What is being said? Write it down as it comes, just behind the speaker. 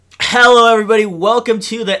Hello, everybody. Welcome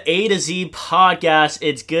to the A to Z podcast.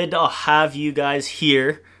 It's good to have you guys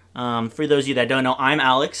here. For those of you that don't know, I'm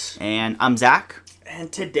Alex. And I'm Zach. And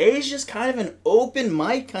today's just kind of an open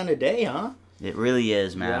mic kind of day, huh? It really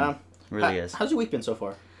is, man. Yeah. It really is. How's your week been so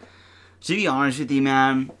far? To be honest with you,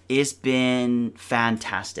 man, it's been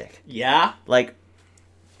fantastic. Yeah? Like,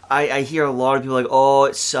 I hear a lot of people like, oh,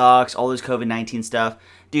 it sucks, all this COVID-19 stuff.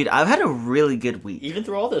 Dude, I've had a really good week. Even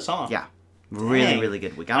through all this, huh? Yeah. Really, really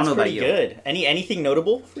good week. I don't know about you. That's pretty good. Anything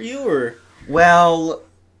notable for you, or? Well,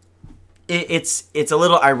 it's a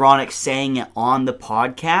little ironic saying it on the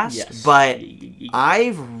podcast, Yes. but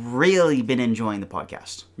I've really been enjoying the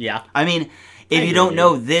podcast. Yeah. I mean, if you don't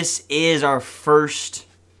know, this is our first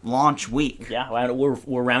launch week. Yeah,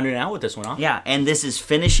 we're rounding out with this one, huh? Yeah, and this is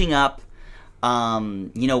finishing up,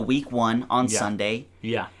 week 1 on Sunday.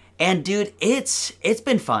 Yeah. And dude, it's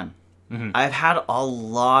been fun. Mm-hmm. I've had a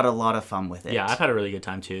lot of fun with it. Yeah, I've had a really good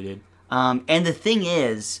time too, dude. And the thing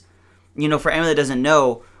is, for anyone that doesn't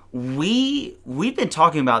know, we've been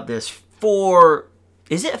talking about this for,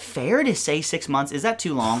 is it fair to say 6 months? Is that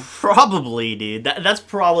too long? Probably, dude. That's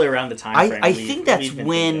probably around the time frame. I think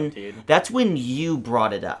that's when you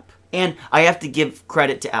brought it up. And I have to give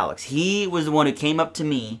credit to Alex. He was the one who came up to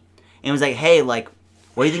me and was like, hey, like,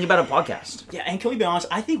 what do you think about a podcast? Yeah, and can we be honest?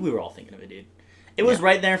 I think we were all thinking of it, dude. It was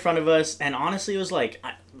right there in front of us, and honestly, it was like,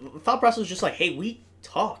 the thought process was just like, hey, we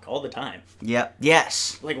talk all the time. Yep.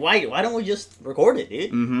 Yes. Like, why don't we just record it,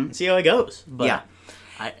 dude? Mm-hmm. And see how it goes. But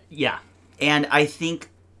yeah. And I think,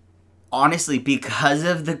 honestly, because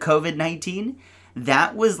of the COVID-19,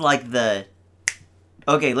 that was like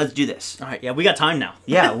okay, let's do this. All right, yeah, we got time now.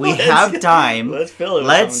 Yeah, we have time. Let's fill it.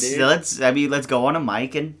 Let's go on a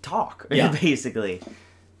mic and talk. Yeah. Basically.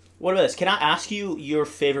 What about this? Can I ask you your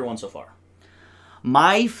favorite one so far?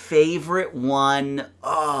 My favorite one,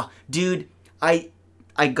 dude, I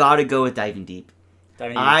gotta go with Diving Deep.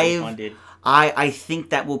 Diving Deep is fun, dude. I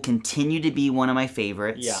think that will continue to be one of my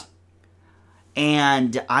favorites. Yeah.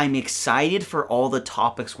 And I'm excited for all the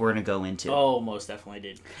topics we're going to go into. Oh, most definitely,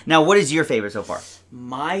 dude. Now, what is your favorite so far?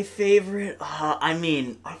 My favorite? I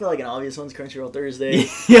feel like an obvious one's Crunchyroll Thursday.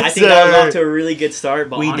 Yes, I think that was off to a really good start.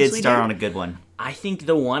 But we honestly, did start on a good one. I think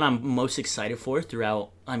the one I'm most excited for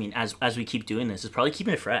throughout, as we keep doing this, is probably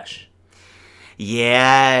keeping it fresh.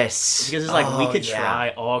 Yes. Because it's like we could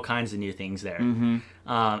try all kinds of new things there. Mm-hmm.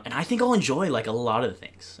 And I think I'll enjoy like a lot of the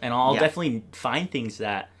things. And I'll definitely find things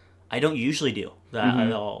that I don't usually do that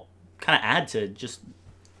I'll kind of add to just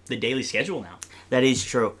the daily schedule now. That is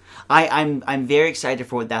true. I'm very excited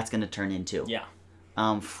for what that's going to turn into. Yeah.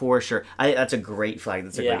 For sure. That's a great flag.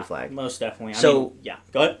 That's a great flag. Most definitely. So,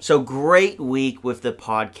 go ahead. So great week with the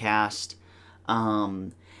podcast.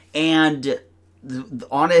 And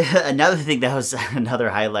on another thing that was another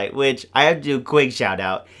highlight, which I have to do a quick shout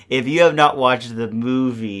out. If you have not watched the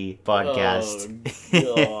movie podcast,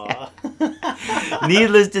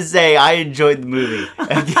 needless to say, I enjoyed the movie.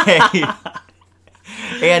 Okay,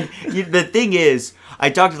 and the thing is, I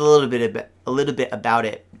talked a little bit about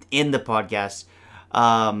it in the podcast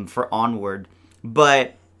for Onward,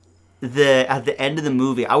 but at the end of the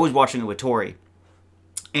movie, I was watching it with Tori.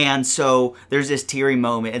 And so there's this teary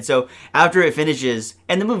moment. And so after it finishes,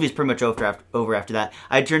 and the movie is pretty much over after that,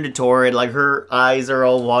 I turn to Tori and like her eyes are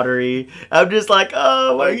all watery. I'm just like,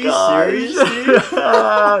 oh my gosh. Are you serious,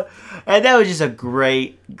 dude? And that was just a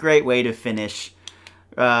great way to finish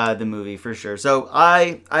the movie for sure. So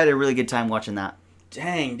I had a really good time watching that.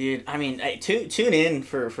 Dang, dude. I mean, tune in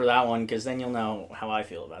for that one, because then you'll know how I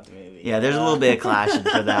feel about the movie. Yeah, there's a little bit of clashing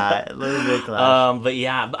for that. A little bit of clash. But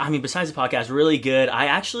yeah, I mean, besides the podcast, really good.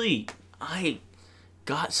 I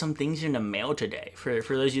got some things in the mail today. For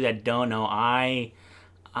those of you that don't know, I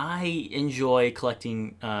enjoy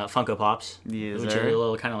collecting Funko Pops, which are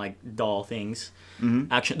little kind of like doll things.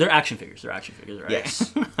 Mm-hmm. They're action figures. They're action figures, right?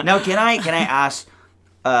 Yes. Now, can I ask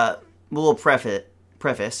a little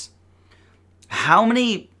preface? How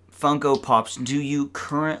many Funko Pops do you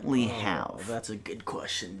currently have? That's a good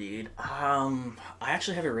question, dude. I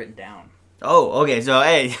actually have it written down. Oh, okay. So,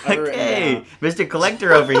 hey, Mr.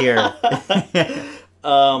 Collector over here.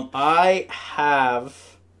 I have.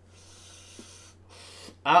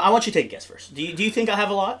 I want you to take a guess first. Do you think I have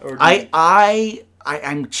a lot? Or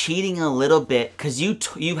I'm cheating a little bit because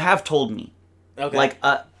you have told me. Okay. Like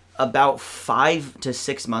about 5 to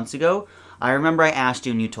 6 months ago. I remember I asked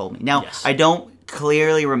you and you told me. Now, I don't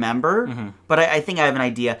clearly remember, but I think I have an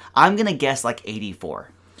idea. I'm going to guess like 84.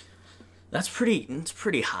 That's pretty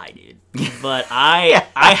high, dude. But I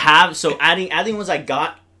have, so adding ones I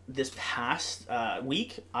got this past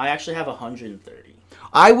week, I actually have 130.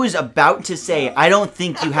 I was about to say, I don't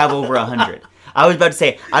think you have over 100. I was about to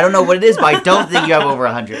say, I don't know what it is, but I don't think you have over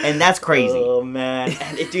 100. And that's crazy. Oh, man.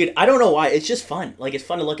 And dude, I don't know why. It's just fun. Like, it's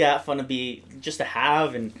fun to look at, fun to be, just to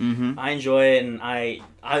have. And I enjoy it. And I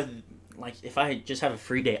like, if I just have a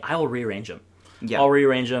free day, I will rearrange them. Yeah. I'll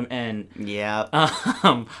rearrange them. And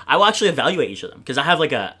I will actually evaluate each of them. Because I have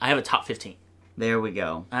a top 15. There we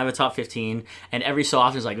go. I have a top 15, and every so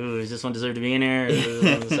often it's like, ooh, does this one deserve to be in here?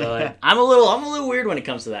 So I'm a little weird when it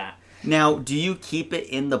comes to that. Now, do you keep it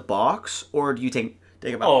in the box, or do you take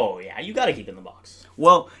it out? Oh yeah, you gotta keep it in the box.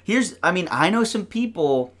 Well, I know some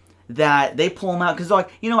people that they pull them out because they're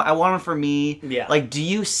like, I want them for me. Yeah. Like, do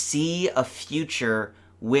you see a future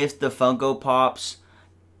with the Funko Pops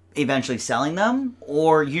eventually selling them,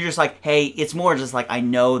 or you're just like, hey, it's more just like I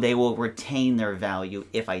know they will retain their value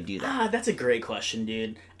if I do that? That's a great question,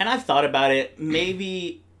 dude. And I've thought about it.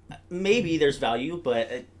 Maybe there's value,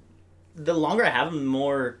 but the longer I have them, the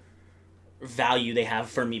more value they have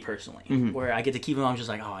for me personally. Where I get to keep them, I'm just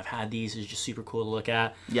like, oh, I've had these. It's just super cool to look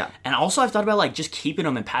at. Yeah. And also I've thought about like just keeping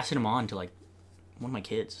them and passing them on to like one of my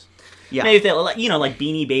kids. Yeah. Maybe if they like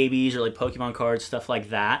Beanie Babies or like Pokemon cards, stuff like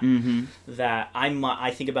that. That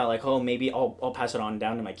I think about like, oh, maybe I'll pass it on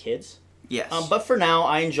down to my kids. Yes. But for now,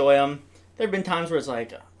 I enjoy them. There have been times where it's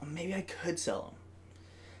like, maybe I could sell them.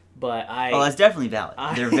 But that's definitely valid.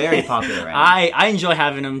 They're very popular right now. I enjoy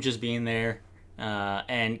having them, just being there,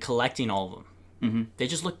 and collecting all of them. They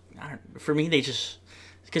just look. For me, they just,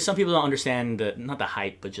 because some people don't understand not the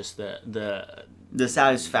hype, but just the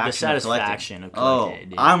satisfaction of collecting.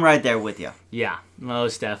 Dude. I'm right there with you. Yeah,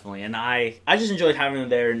 most definitely. And I just enjoyed having them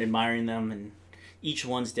there and admiring them, and each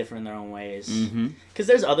one's different in their own ways. Because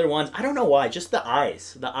there's other ones, I don't know why, just the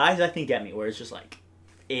eyes. The eyes, I think, get me, where it's just like,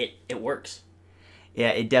 it works. Yeah,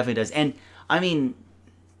 it definitely does. And, I mean,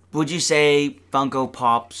 would you say Funko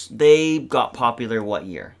Pops, they got popular what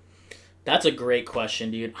year? That's a great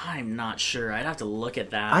question, dude. I'm not sure. I'd have to look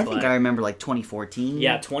at that. I think I remember like 2014.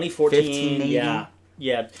 Yeah, 2014. 15 maybe?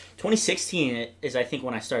 Yeah. 2016 is I think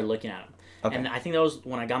when I started looking at them. Okay. And I think that was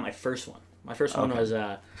when I got my first one. My first one was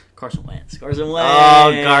Carson Wentz. Oh,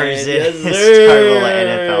 Carson. Yes,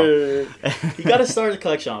 NFL. You got to start the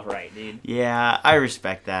collection off right, dude. Yeah, I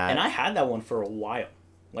respect that. And I had that one for a while.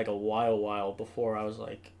 Like a while before I was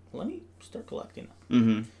like, let me start collecting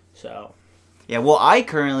them. So... Yeah, well, I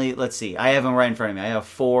currently, let's see, I have them right in front of me. I have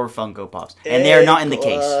 4 Funko Pops. And they are not in the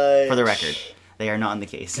case, for the record. They are not in the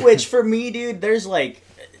case. Which, for me, dude, there's like,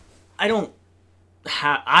 I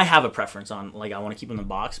have a preference on, like, I want to keep them in the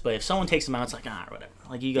box, but if someone takes them out, it's like, whatever.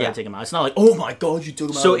 Like, you gotta take them out. It's not like, oh my god, you took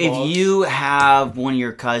them out So of the box. if you have one of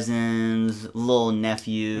your cousins, little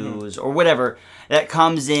nephews, or whatever, that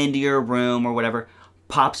comes into your room or whatever,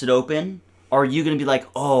 pops it open, are you going to be like,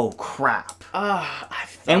 oh, crap?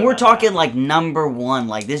 And we're talking like number 1,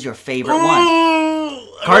 like this is your favorite one.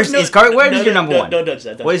 Where is your number 1? Don't touch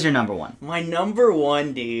that. What is your number 1? My number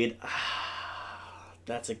 1, dude.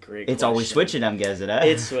 That's a great question. It's always switching, I'm guessing.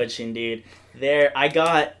 It's switching, dude.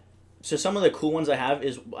 So some of the cool ones I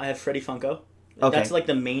have Freddy Funko. Okay. That's like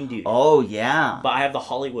the main dude. Oh yeah. But I have the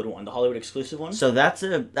Hollywood one, the Hollywood exclusive one. So that's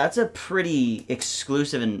a pretty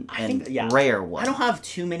exclusive and rare one. I don't have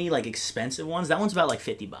too many like expensive ones. That one's about like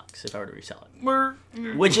 $50 if I were to resell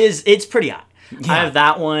it. Which it's pretty high. Yeah. I have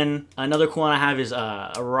that one. Another cool one I have is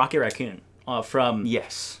a Rocket Raccoon from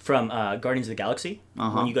Guardians of the Galaxy.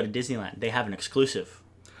 When you go to Disneyland, they have an exclusive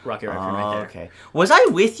Rocket Raccoon right there. Okay. Was I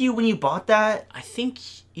with you when you bought that? I think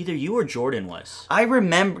either you or Jordan was. I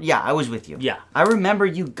remember. Yeah, I was with you. Yeah. I remember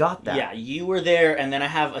you got that. Yeah, you were there, and then I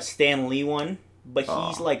have a Stan Lee one, but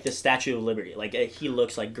he's like the Statue of Liberty. Like, he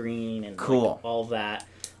looks like green and cool. Like, all of that.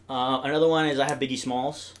 Another one is I have Biggie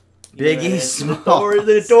Smalls. Biggie Smalls.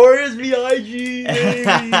 The Notorious B.I.G.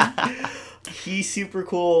 baby. He's super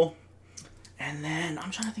cool. And then, I'm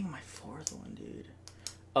trying to think of my 4th one, dude.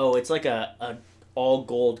 Oh, it's like a all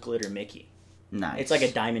gold glitter Mickey. Nice. It's like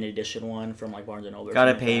a diamond edition one from like Barnes & Noble.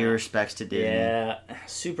 Gotta pay your respects to Disney. Yeah,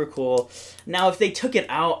 super cool. Now, if they took it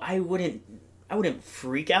out, I wouldn't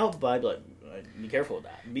freak out, but I'd be like, be careful with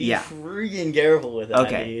that. Be freaking careful with that,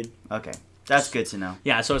 dude. Okay. That's good to know.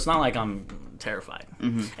 Yeah, so it's not like I'm terrified.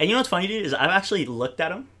 And you know what's funny, dude, is I've actually looked at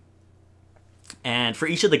them, and for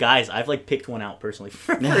each of the guys, I've like picked one out personally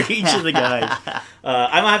for each of the guys.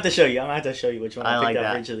 I'm gonna have to show you. Which one I picked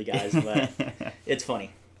out for each of the guys, but it's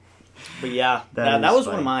funny. But yeah, that was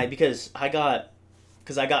one of mine because I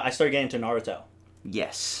started getting into Naruto.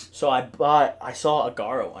 Yes. So I saw a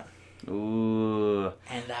Gaara one. Ooh.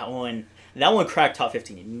 And that one, That one cracked top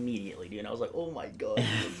 15 immediately, dude. And I was like, oh my god,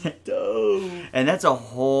 that's dope. And that's a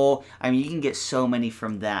whole... I mean, you can get so many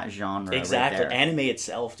from that genre. Exactly. Right there. Anime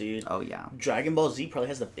itself, dude. Oh, yeah. Dragon Ball Z probably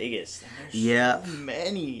has the biggest. Yep. So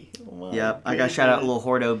many. Oh Yep. I got to shout out little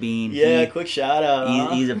Hordo Bean. Yeah, quick shout out.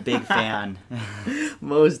 Huh? He's a big fan.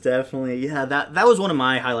 Most definitely. Yeah, that was one of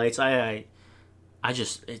my highlights. I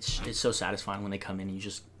just... It's so satisfying when they come in and you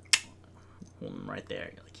just hold them right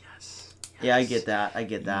there. You're like, yes. Yeah, I get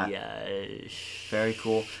that. Yes. Very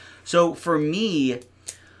cool. So for me,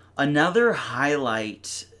 another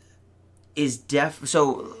highlight is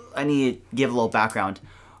so I need to give a little background.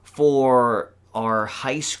 For our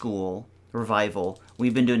high school revival,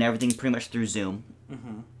 we've been doing everything pretty much through Zoom.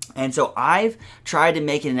 Mm-hmm. And so I've tried to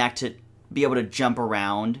make it an act to be able to jump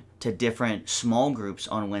around to different small groups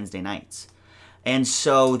on Wednesday nights. And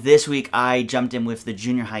so this week I jumped in with the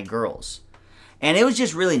junior high girls. And it was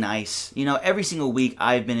just really nice. You know, every single week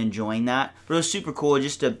I've been enjoying that. But it was super cool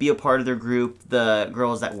just to be a part of their group, the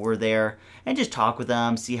girls that were there, and just talk with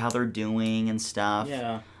them, see how they're doing and stuff.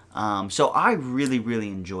 Yeah. So I really, really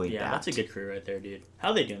enjoyed that. Yeah, that's a good crew right there, dude. How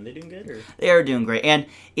are they doing? They doing good? Or? They are doing great. And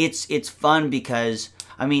it's fun because,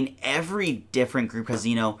 I mean, every different group has,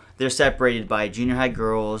 you know, they're separated by junior high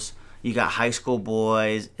girls, you got high school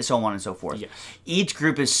boys, so on and so forth. Yes. Each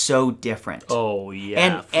group is so different. Oh,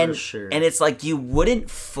 yeah, for sure. And it's like you wouldn't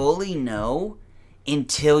fully know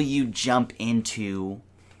until you jump into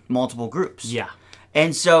multiple groups. Yeah.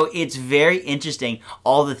 And so it's very interesting,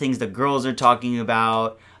 all the things the girls are talking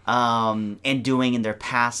about and doing in their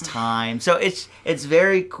pastime. So it's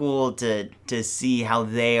very cool to see how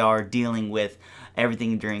they are dealing with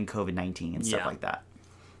everything during COVID-19 and stuff like that.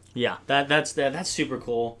 Yeah, that's super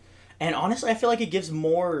cool. And honestly, I feel like it gives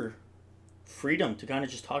more freedom to kind of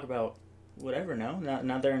just talk about whatever, no?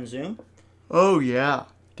 Not there in Zoom? Oh, yeah,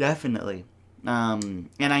 definitely. And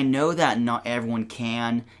I know that not everyone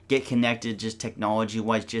can get connected just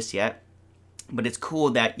technology-wise just yet. But it's cool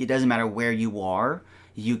that it doesn't matter where you are,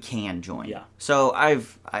 you can join. Yeah. So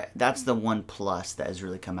that's the one plus that has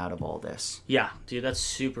really come out of all this. Yeah, dude, that's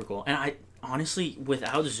super cool. And I honestly,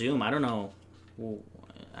 without Zoom, I don't know.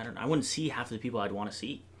 I wouldn't see half of the people I'd want to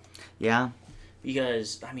see. Yeah.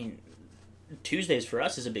 Because, I mean, Tuesdays for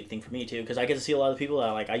us is a big thing for me, too. Because I get to see a lot of people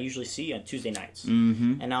that I usually see on Tuesday nights.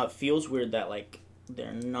 Mm-hmm. And now it feels weird that,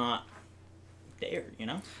 they're not there, you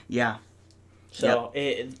know? Yeah. So,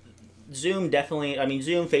 Zoom definitely,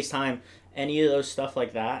 Zoom, FaceTime, any of those stuff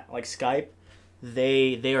like that, like Skype,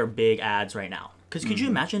 they are big ads right now. Because could you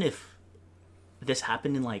imagine if this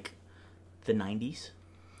happened in, the 90s?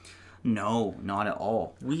 No, not at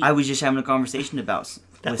all. I was just having a conversation with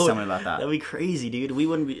someone about that. That'd be crazy, dude. We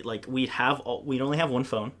wouldn't be we'd only have one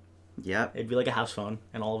phone. Yeah. It'd be like a house phone,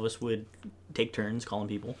 and all of us would take turns calling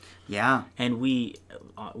people. Yeah. And we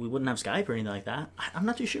wouldn't have Skype or anything like that. I'm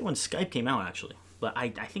not too sure when Skype came out actually, but I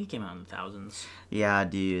think it came out in the thousands. Yeah,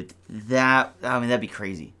 dude. That'd be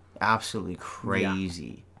crazy. Absolutely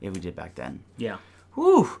crazy if we did back then. Yeah.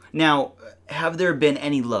 Whew. Now, have there been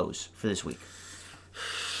any lows for this week?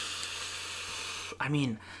 I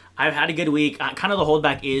mean, I've had a good week. Kind of the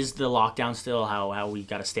holdback is the lockdown still, how we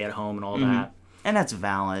got to stay at home and all that. And that's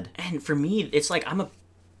valid. And for me, it's like I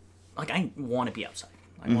want to be outside.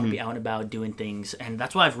 I want to be out and about doing things. And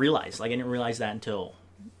that's what I've realized. I didn't realize that until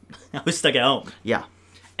I was stuck at home. Yeah.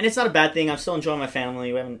 And it's not a bad thing. I'm still enjoying my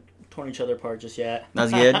family. We haven't torn each other apart just yet.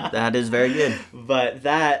 That's good. That is very good. But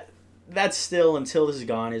that's still, until this is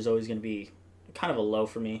gone, is always going to be kind of a low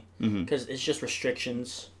for me. Because it's just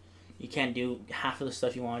restrictions. You can't do half of the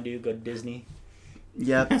stuff you want to do. Go to Disney.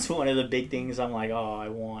 Yep. That's one of the big things I'm like, oh, I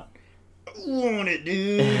want it,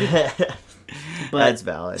 dude. But that's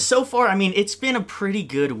valid. So far, it's been a pretty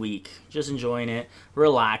good week. Just enjoying it.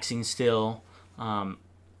 Relaxing still. And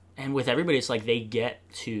with everybody, it's like they get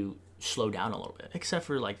to slow down a little bit. Except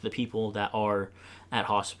for, the people that are at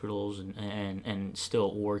hospitals and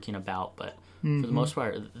still working about. But for the most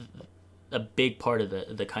part, a big part of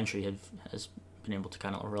the country has been able to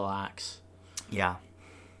kind of relax. Yeah,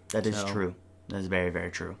 that is true. That is very, very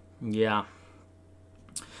true. Yeah.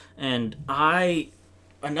 And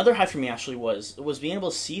another high for me actually was being able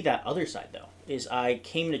to see that other side though. Is I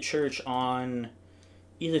came to church on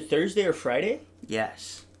either Thursday or Friday.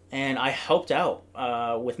 Yes. And I helped out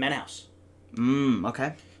with Men House.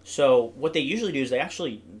 Okay. So what they usually do is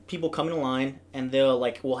people come in a line and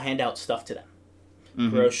we'll hand out stuff to them.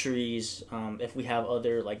 Groceries, if we have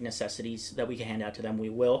other necessities that we can hand out to them, we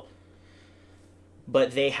will.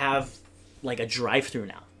 But they have a drive-through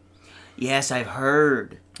now. Yes, I've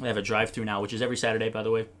heard. They have a drive-through now, which is every Saturday, by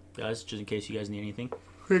the way, guys, just in case you guys need anything.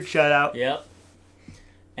 Quick shout out. Yep.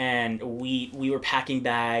 and we were packing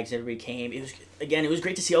bags. Everybody came. It was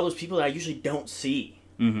great to see all those people that I usually don't see.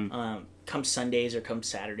 Come Sundays or come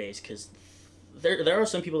Saturdays, because there are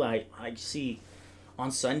some people that I see on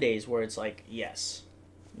Sundays where it's like, yes,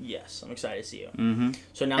 I'm excited to see you.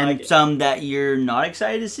 So now And some that you're not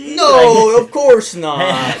excited to see? No, of course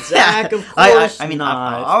not, Zach. Of course I mean,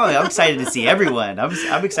 not. I'm excited to see everyone. I'm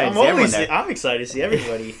excited to see everyone there. I'm excited to see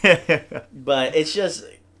everybody. But it's just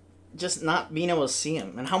not being able to see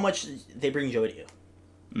them and how much they bring joy to you.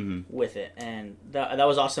 With it, and that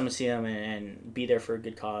was awesome to see them and be there for a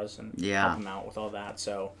good cause and help them out with all that.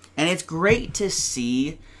 So, and it's great to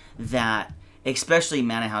see that, especially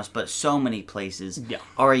Manor House, but so many places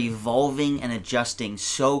are evolving and adjusting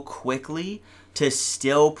so quickly to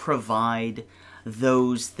still provide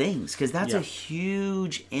those things, because that's a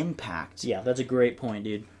huge impact. Yeah, that's a great point,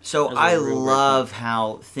 dude. So I love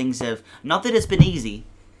how things have, not that it's been easy,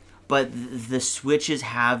 but the switches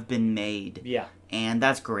have been made. Yeah. And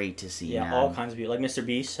that's great to see. Yeah, man. all kinds of people. Like Mr.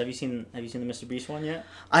 Beast. Have you seen the Mr. Beast one yet?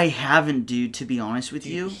 I haven't, dude, to be honest with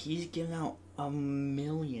you. He's giving out $1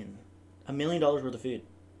 million worth of food.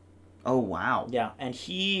 Oh, wow. Yeah, and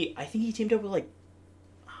I think he teamed up with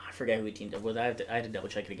I forget who he teamed up with. I had to double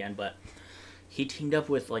check it again, but he teamed up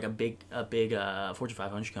with like a big Fortune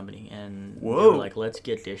 500 company, and they were like, let's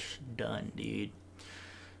get this done, dude.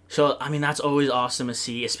 So I mean, that's always awesome to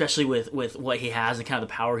see, especially with what he has and kind of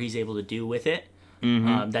the power he's able to do with it.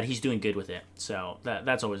 That he's doing good with it. So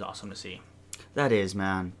that's always awesome to see. That is,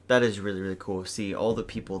 man. That is really, really cool to see all the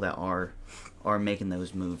people that are making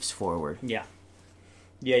those moves forward. Yeah.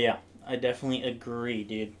 I definitely agree,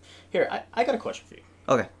 dude. Here, I got a question for you.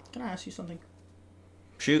 Okay. Can I ask you something?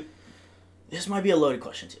 Shoot. This might be a loaded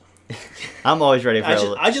question, too. I'm always ready for it.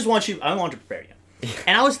 I want to prepare you.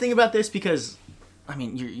 And I was thinking about this because, I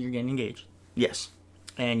mean, you're getting engaged. Yes.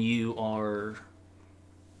 And you are...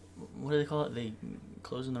 What do they call it? They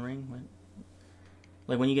closing the ring? What?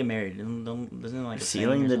 Like when you get married, isn't it like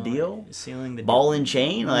sealing the deal? Sealing the ball deal. and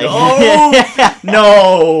chain? Like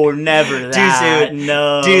no, never that. Too soon.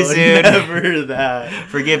 No, too soon. Never that.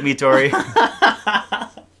 Forgive me, Tori.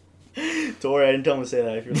 Tori, I didn't tell him to say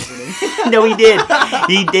that if you're listening. No, he did.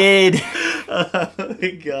 He did. Oh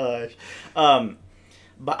my gosh.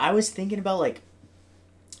 But I was thinking about like,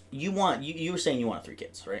 you were saying you want 3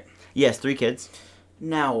 kids, right? Yes, 3 kids.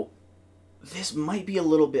 Now, this might be a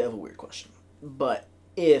little bit of a weird question, but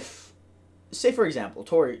if, say for example,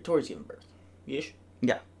 Tori's giving birth, ish.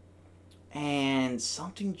 Yeah. And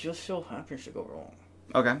something just so happens to go wrong.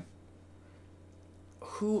 Okay.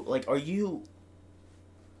 Who, like, are you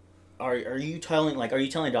telling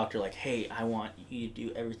the doctor, like, hey, I want you to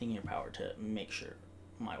do everything in your power to make sure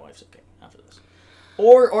my wife's okay after this?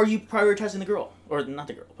 Or are you prioritizing the girl? Or not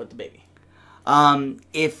the girl, but the baby?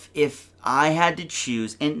 If I had to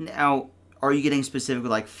choose, and now, are you getting specific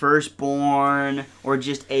with like firstborn or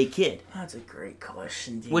just a kid? That's a great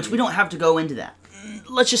question, dude. Which we don't have to go into that.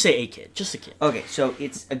 Let's just say a kid, just a kid. Okay, so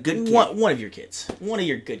it's a good kid. One of your kids. One of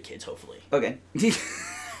your good kids, hopefully. Okay.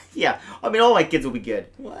 Yeah, I mean, all my kids will be good.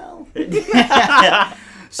 Well.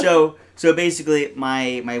 So basically,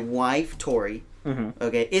 my wife, Tori. Mm-hmm.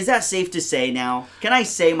 Okay, is that safe to say now? Can I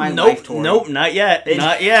say my wife, Tori? Nope, not yet.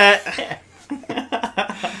 Not yet.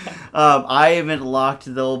 I haven't locked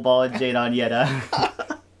the old ball and chain on yet.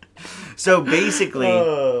 So basically,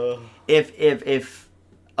 if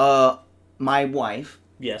my wife,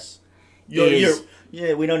 yes,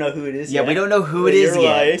 yeah, we don't know who it is. Yeah, yet. We don't know who it is yet.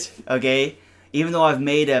 Right. Okay, even though I've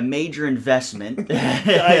made a major investment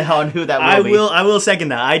on who that will be. I will second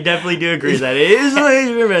that. I definitely do agree that it is a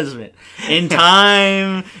major investment in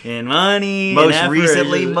time, in money, most in effort.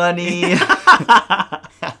 Recently money.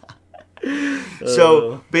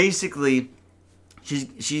 So basically,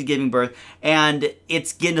 she's giving birth, and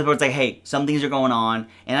it's getting to the point. It's like, hey, some things are going on,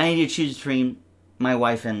 and I need to choose between my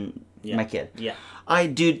wife and my kid. Yeah,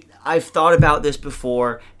 I've thought about this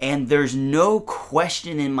before, and there's no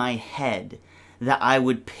question in my head that I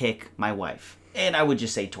would pick my wife, and I would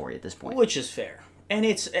just say Tori at this point, which is fair, and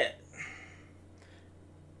it's.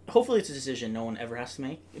 Hopefully it's a decision no one ever has to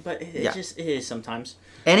make, but it is sometimes.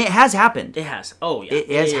 And it has happened. It has. Oh, yeah. It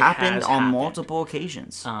has happened on multiple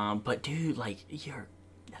occasions. But, dude, like,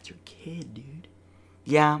 that's your kid, dude.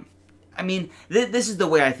 Yeah. I mean, this is the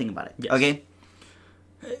way I think about it, yes. Okay?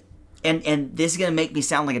 And this is going to make me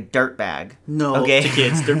sound like a dirtbag. No, okay? To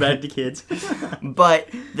kids. Dirtbag to kids. But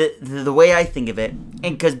the way I think of it, and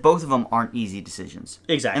because both of them aren't easy decisions.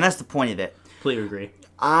 Exactly. And that's the point of it. Completely agree.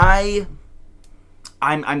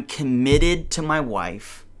 I'm committed to my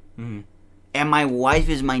wife, mm-hmm. and my wife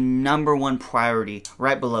is my number one priority,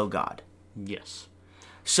 right below God. Yes.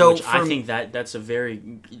 So Which I think that's a very,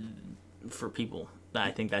 for people,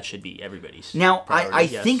 I think that should be everybody's. Now, I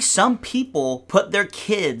yes. think some people put their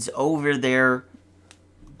kids over their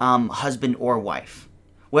husband or wife.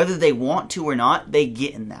 Whether they want to or not, they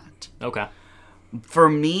get in that. Okay. For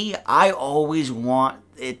me, I always want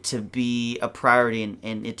it to be a priority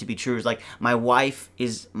and it to be true. It's like, my wife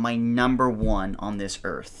is my number one on this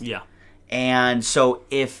earth. Yeah. And so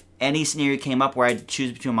if any scenario came up where I had to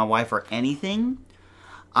choose between my wife or anything,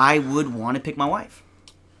 I would want to pick my wife.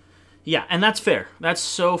 Yeah, and that's fair. That's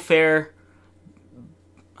so fair.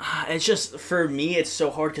 It's just, for me, it's so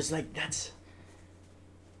hard because, like,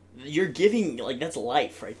 you're giving, like, that's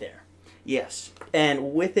life right there. Yes.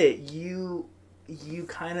 And with it, you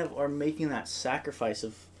kind of are making that sacrifice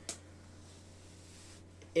of,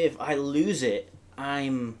 if I lose it,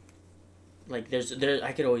 I'm, like,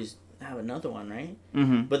 I could always have another one, right?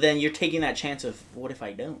 Mm-hmm. But then you're taking that chance of, what if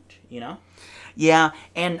I don't, you know? Yeah,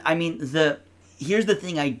 and I mean, here's the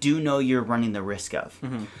thing I do know you're running the risk of.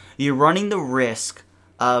 Mm-hmm. You're running the risk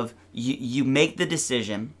of, you make the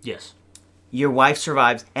decision. Yes. Your wife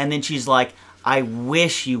survives, and then she's like, I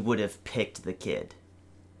wish you would have picked the kid.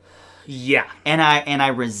 Yeah. And I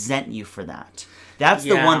resent you for that. That's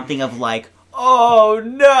the Yeah. one thing of like, oh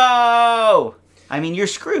no! I mean, you're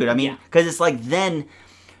screwed. I mean, because it's like, then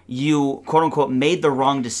you, quote unquote, made the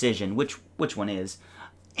wrong decision, which one is,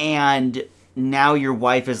 and now your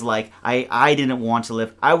wife is like, I didn't want to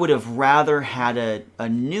live. I would have rather had a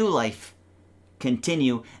new life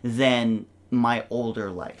continue than my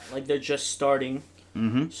older life. Like, they're just starting.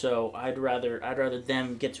 Mm-hmm. So I'd rather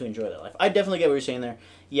them get to enjoy their life. I definitely get what you're saying there.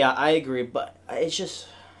 Yeah, I agree, but it's just,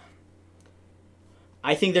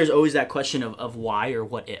 I think there's always that question of why or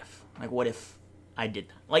what if. Like, what if I did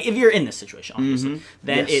that? Like, if you're in this situation, obviously, Mm-hmm.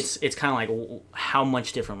 then Yes. it's kind of like, how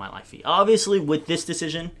much different my life be. Obviously, with this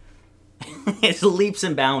decision, it's leaps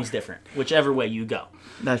and bounds different, whichever way you go.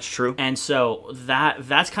 That's true. And so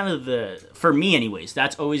that's kind of for me anyways,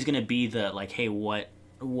 that's always going to be the, like, hey, what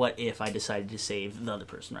if I decided to save the other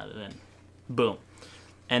person rather than boom.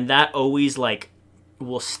 And that always, like,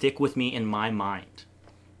 will stick with me in my mind.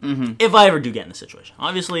 Mm-hmm. If I ever do get in the situation.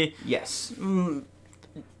 Obviously, Yes.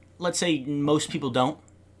 let's say most people don't.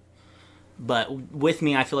 But with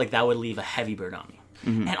me, I feel like that would leave a heavy burden on me.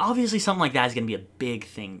 Mm-hmm. And obviously something like that is going to be a big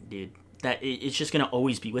thing, dude. That it's just going to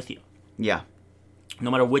always be with you. Yeah. No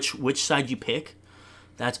matter which side you pick,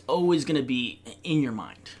 that's always going to be in your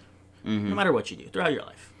mind. Mm-hmm. No matter what you do throughout your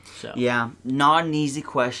life. So Yeah. Not an easy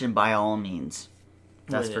question by all means.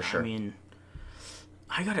 That's for sure. I mean,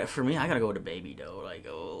 I gotta go with a baby though. Like,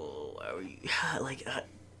 oh, are you, like,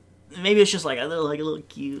 maybe it's just like a little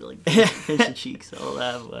cute, like pinch the cheeks, all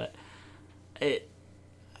that. But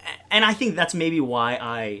and I think that's maybe why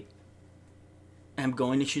I am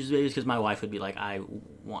going to choose babies, because my wife would be like, I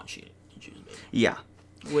want you to choose a baby. Yeah.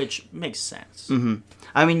 Which makes sense. Mm-hmm.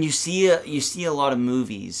 I mean, you see a lot of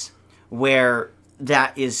movies where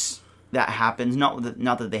that happens. Not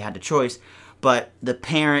that they had the choice, but the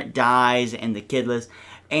parent dies and the kid lives,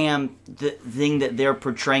 and the thing that they're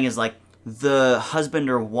portraying is like the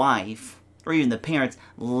husband or wife or even the parents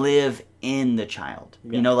live in the child.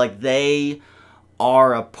 Yeah. You know, like they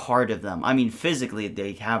are a part of them. I mean, physically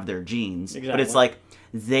they have their genes, exactly. But it's like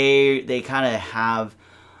they kind of have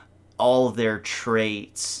all of their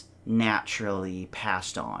traits naturally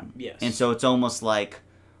passed on. Yes. And so it's almost like,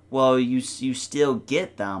 well, you still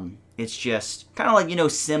get them. It's just kind of like, you know,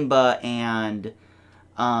 Simba and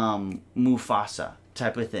Mufasa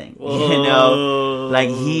type of thing. Whoa. You know, like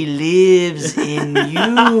he lives in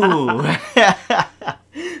you.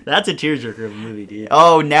 That's a tearjerker of a movie, dude.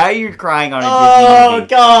 Oh, now you're crying on a Disney movie.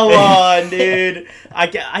 Oh, come on, dude.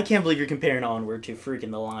 I can't believe you're comparing Onward to freaking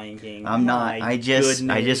The Lion King. I'm not. I just said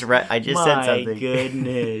something. My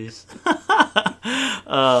goodness.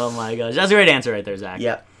 Oh my gosh. That's a great answer right there, Zach.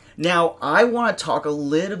 Yeah. Now, I want to talk a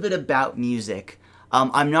little bit about music.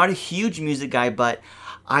 I'm not a huge music guy, but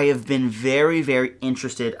I have been very, very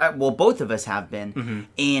interested, well, both of us have been,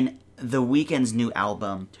 in The Weeknd's new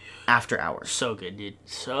album, After Hours. So good, dude.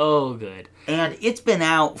 So good. And it's been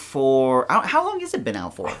out for, how long has it been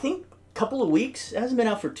out for? I think a couple of weeks. It hasn't been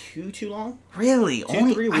out for too long. Really?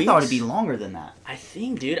 2-3 weeks? I thought it'd be longer than that. I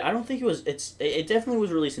think, dude. I don't think it was, it definitely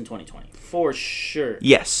was released in 2020. For sure.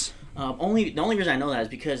 Yes. The only reason I know that is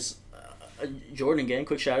because Jordan, again,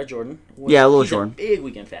 quick shout out to Jordan. Jordan. He's a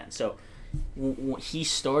big Weeknd fan. So he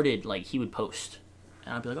started, like, he would post.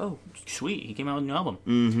 And I'd be like, oh, sweet. He came out with a new album.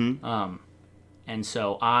 Mm-hmm. And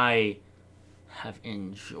so I have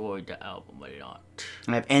enjoyed the album a lot.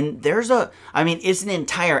 And there's it's an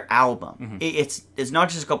entire album. Mm-hmm. It's not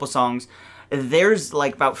just a couple songs. There's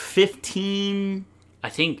like about 15 I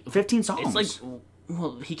think 15 songs. It's like,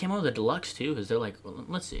 well, he came out with a deluxe too. Because they're like,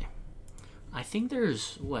 let's see. I think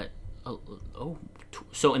there's what?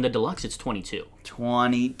 So in the deluxe it's 22.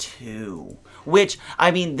 22. Which,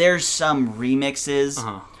 I mean, there's some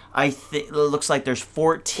remixes. It looks like there's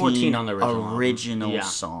 14 on the original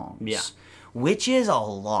songs. Yeah. Which is a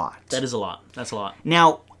lot. That is a lot. That's a lot.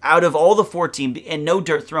 Now, out of all the 14, and no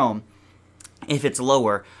dirt thrown, if it's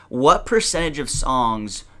lower, what percentage of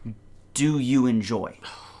songs do you enjoy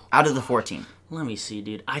out of the 14? Let me see,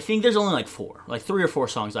 dude. I think there's only like 3 or 4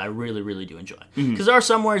 songs that I really, really do enjoy. Because there are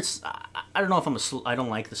some where it's, I don't know if I don't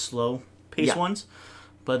like the slow pace ones,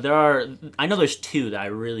 but I know there's 2 that I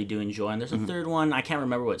really do enjoy, and there's a third one, I can't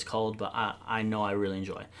remember what it's called, but I know I really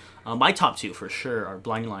enjoy. My top 2 for sure are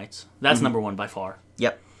Blinding Lights. That's number 1 by far.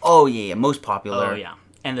 Yep. Oh, yeah, most popular. Oh, yeah.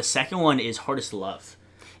 And the second one is Hardest to Love.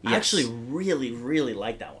 Yes. I actually really, really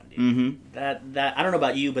like that one, dude. That I don't know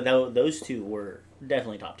about you, but those 2 were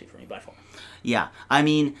definitely top 2 for me by far. Yeah, I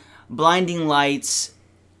mean, Blinding Lights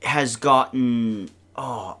has gotten.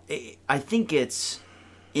 I think it's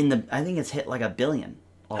hit like 1 billion.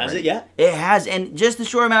 Already. Has it? Yeah, it has, and just a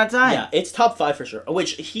short amount of time. Yeah, it's top 5 for sure.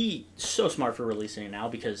 Which he's so smart for releasing it now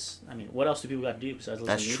because I mean, what else do people got to do besides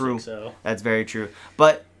listen to music? True. So that's very true.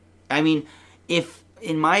 But I mean,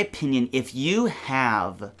 in my opinion, if you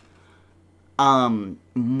have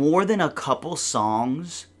more than a couple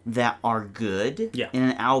songs that are good in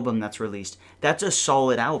an album that's released, that's a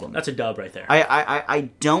solid album. That's a dub right there. I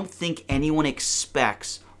don't think anyone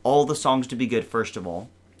expects all the songs to be good, first of all.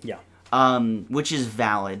 Yeah. Which is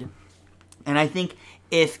valid. And I think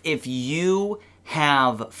if you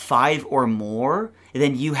have 5 or more,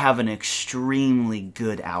 then you have an extremely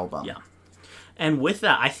good album. Yeah. And with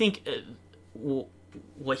that, I think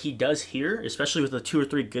what he does here, especially with the 2 or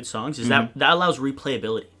 3 good songs, is that allows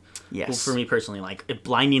replayability. Yes. Well, for me personally, like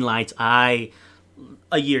Blinding Lights, a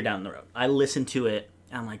year down the road, I listened to it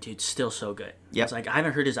and I'm like, dude, still so good. Yep. It's like I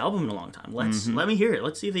haven't heard his album in a long time. Let me hear it.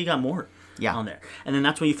 Let's see if he got more on there. And then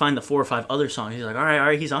that's when you find the 4 or 5 other songs. He's like, all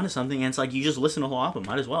right, he's onto something. And it's like you just listen to the whole album,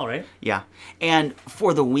 might as well, right? Yeah. And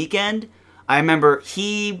for The Weeknd, I remember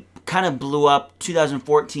he kind of blew up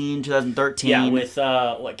 2014, 2013. Yeah, with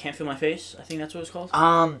Can't Feel My Face. I think that's what it's called.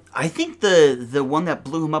 I think the one that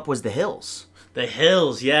blew him up was The Hills. The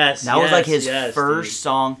Hills, yes. That was like his first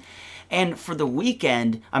song. And for The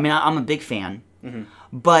Weeknd, I mean, I'm a big fan,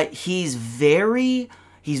 but he's very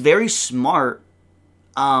smart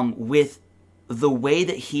with the way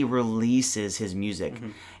that he releases his music.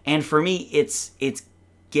 And for me, it's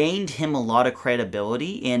gained him a lot of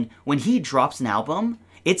credibility. And when he drops an album,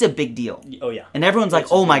 it's a big deal. Oh, yeah. And everyone's like,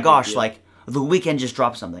 oh my gosh, like, The Weeknd just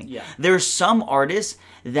dropped something. Yeah. There's some artists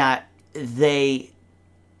that they,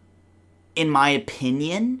 in my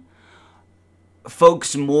opinion,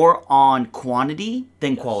 focus more on quantity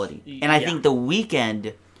than quality. And I think The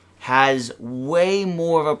Weeknd has way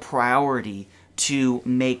more of a priority to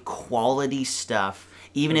make quality stuff,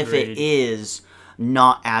 even if it is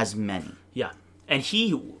not as many. Yeah. And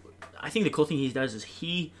I think the cool thing he does is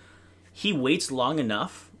he waits long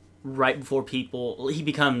enough right before he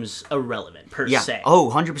becomes irrelevant, per se.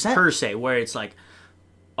 Oh, 100%. Per se, where it's like,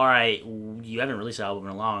 all right, you haven't released an album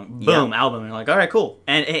in a long, boom, album, and you're like, all right, cool.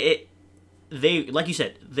 And they, like you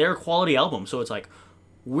said, they're a quality album, so it's like,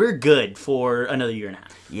 we're good for another year and a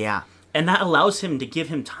half. Yeah. And that allows him to give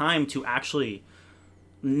him time to actually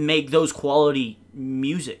make those quality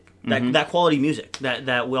music, that quality music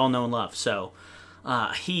that we all know and love. So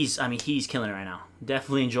he's killing it right now.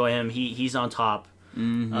 Definitely enjoy him. He's on top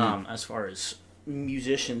as far as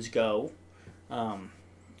musicians go.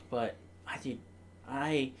 But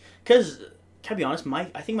because can I be honest,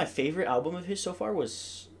 I think my favorite album of his so far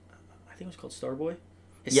was, I think it was called Starboy.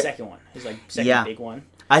 His second one, his second big one.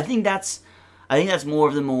 I think that's more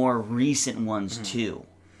of the more recent ones too.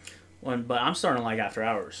 But I'm starting to like After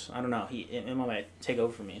Hours. I don't know. It might take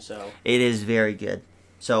over for me. So it is very good.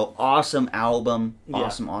 So awesome album,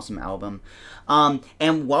 awesome album.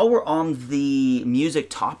 And while we're on the music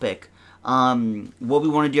topic, what we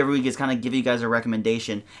want to do every week is kind of give you guys a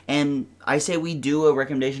recommendation. And I say we do a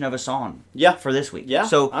recommendation of a song. For this week. Yeah.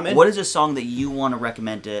 So what is a song that you want to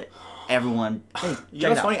recommend to everyone? Hey, you know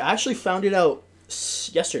what's funny? I actually found it out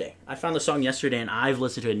yesterday. I found the song yesterday, and I've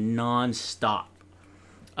listened to it non-stop.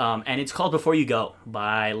 And it's called Before You Go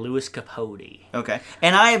by Louis Capote. Okay.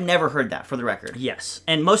 And I have never heard that, for the record. Yes.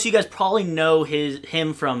 And most of you guys probably know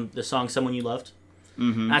him from the song Someone You Loved.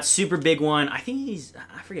 That's a super big one. I think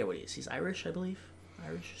I forget what he is. He's Irish, I believe.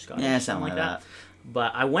 Irish, Scottish, yeah, something like that.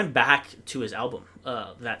 But I went back to his album,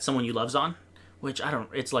 that Someone You Love's on, which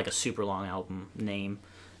it's like a super long album name,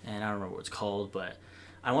 and I don't remember what it's called, but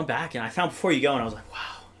I went back and I found Before You Go, and I was like,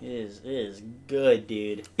 wow, it is good,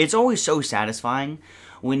 dude. It's always so satisfying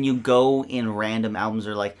when you go in random albums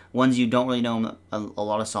or like ones you don't really know a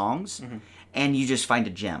lot of songs, and you just find a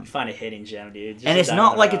gem. You find a hidden gem, dude. Just and it's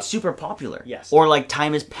not like it's super popular. Yes. Or like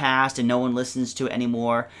time has passed and no one listens to it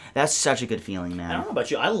anymore. That's such a good feeling, man. I don't know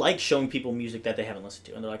about you. I like showing people music that they haven't listened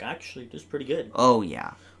to, and they're like, actually, this is pretty good. Oh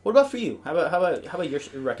yeah. What about for you? How about your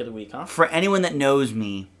record of the week, huh? For anyone that knows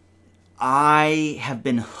me, I have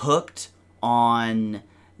been hooked on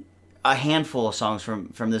a handful of songs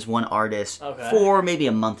from this one artist for maybe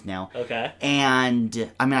a month now. Okay. And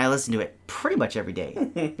I mean, I listen to it pretty much every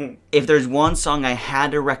day. If there's one song I had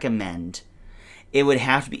to recommend, it would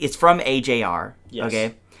have to be. It's from AJR. Yes.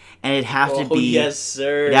 Okay. And it'd have to be. Yes,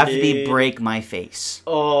 sir. It'd have to be "Break My Face."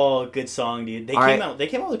 Oh, good song, dude. They came out with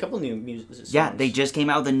a couple new music songs. Yeah, they just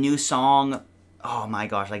came out with a new song. Oh my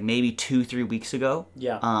gosh, like maybe 2-3 weeks ago.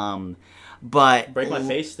 Yeah. But Break My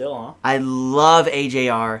Face still, huh? I love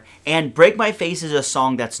AJR, and "Break My Face" is a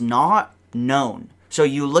song that's not known. So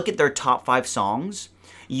you look at their top 5 songs,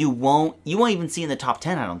 you won't even see in the top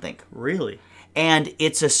 10, I don't think. Really? And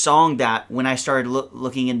it's a song that when I started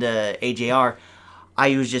looking into AJR,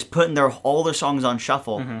 I was just putting all their songs on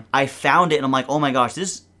shuffle. I found it and I'm like, oh my gosh, I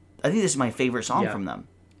think this is my favorite song from them.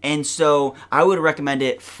 And so I would recommend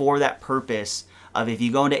it for that purpose of if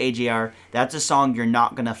you go into AJR, that's a song you're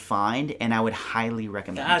not going to find, and I would highly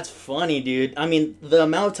recommend. That's funny, dude. I mean, the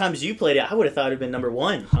amount of times you played it, I would have thought it would have been number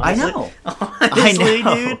 1. Honestly. I know. Honestly, I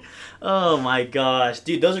know. dude. Oh my gosh.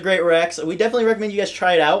 Dude, those are great recs. We definitely recommend you guys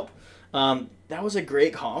try it out. That was a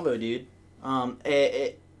great combo, dude.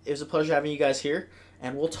 It was a pleasure having you guys here.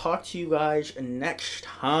 And we'll talk to you guys next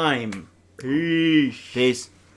time. Peace. Peace.